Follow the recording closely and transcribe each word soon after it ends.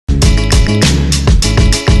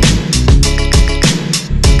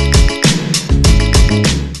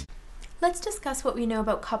Let's discuss what we know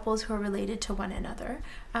about couples who are related to one another.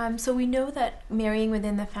 So we know that marrying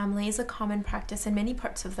within the family is a common practice in many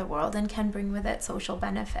parts of the world and can bring with it social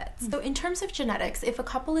benefits. So in terms of genetics, if a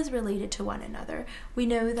couple is related to one another, we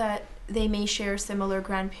know that they may share similar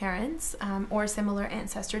grandparents or similar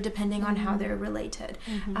ancestor depending on how they're related.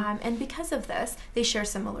 And because of this, they share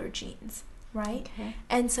similar genes. Right? Okay.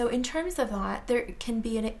 And so in terms of that, there can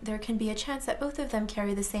be a chance that both of them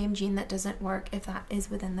carry the same gene that doesn't work if that is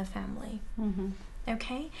within the family.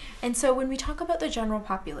 Okay? And so when we talk about the general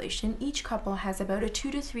population, each couple has about a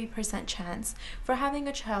 2 to 3% chance for having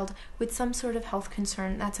a child with some sort of health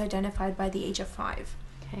concern that's identified by the age of 5.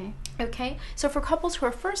 Okay, so for couples who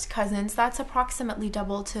are first cousins, that's approximately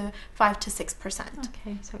double to 5 to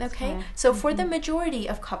 6%. So for the majority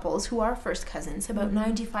of couples who are first cousins, about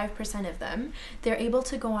 95% of them, they're able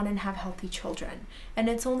to go on and have healthy children. And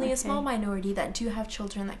it's only a small minority that do have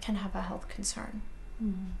children that can have a health concern.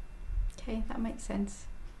 Okay, that makes sense.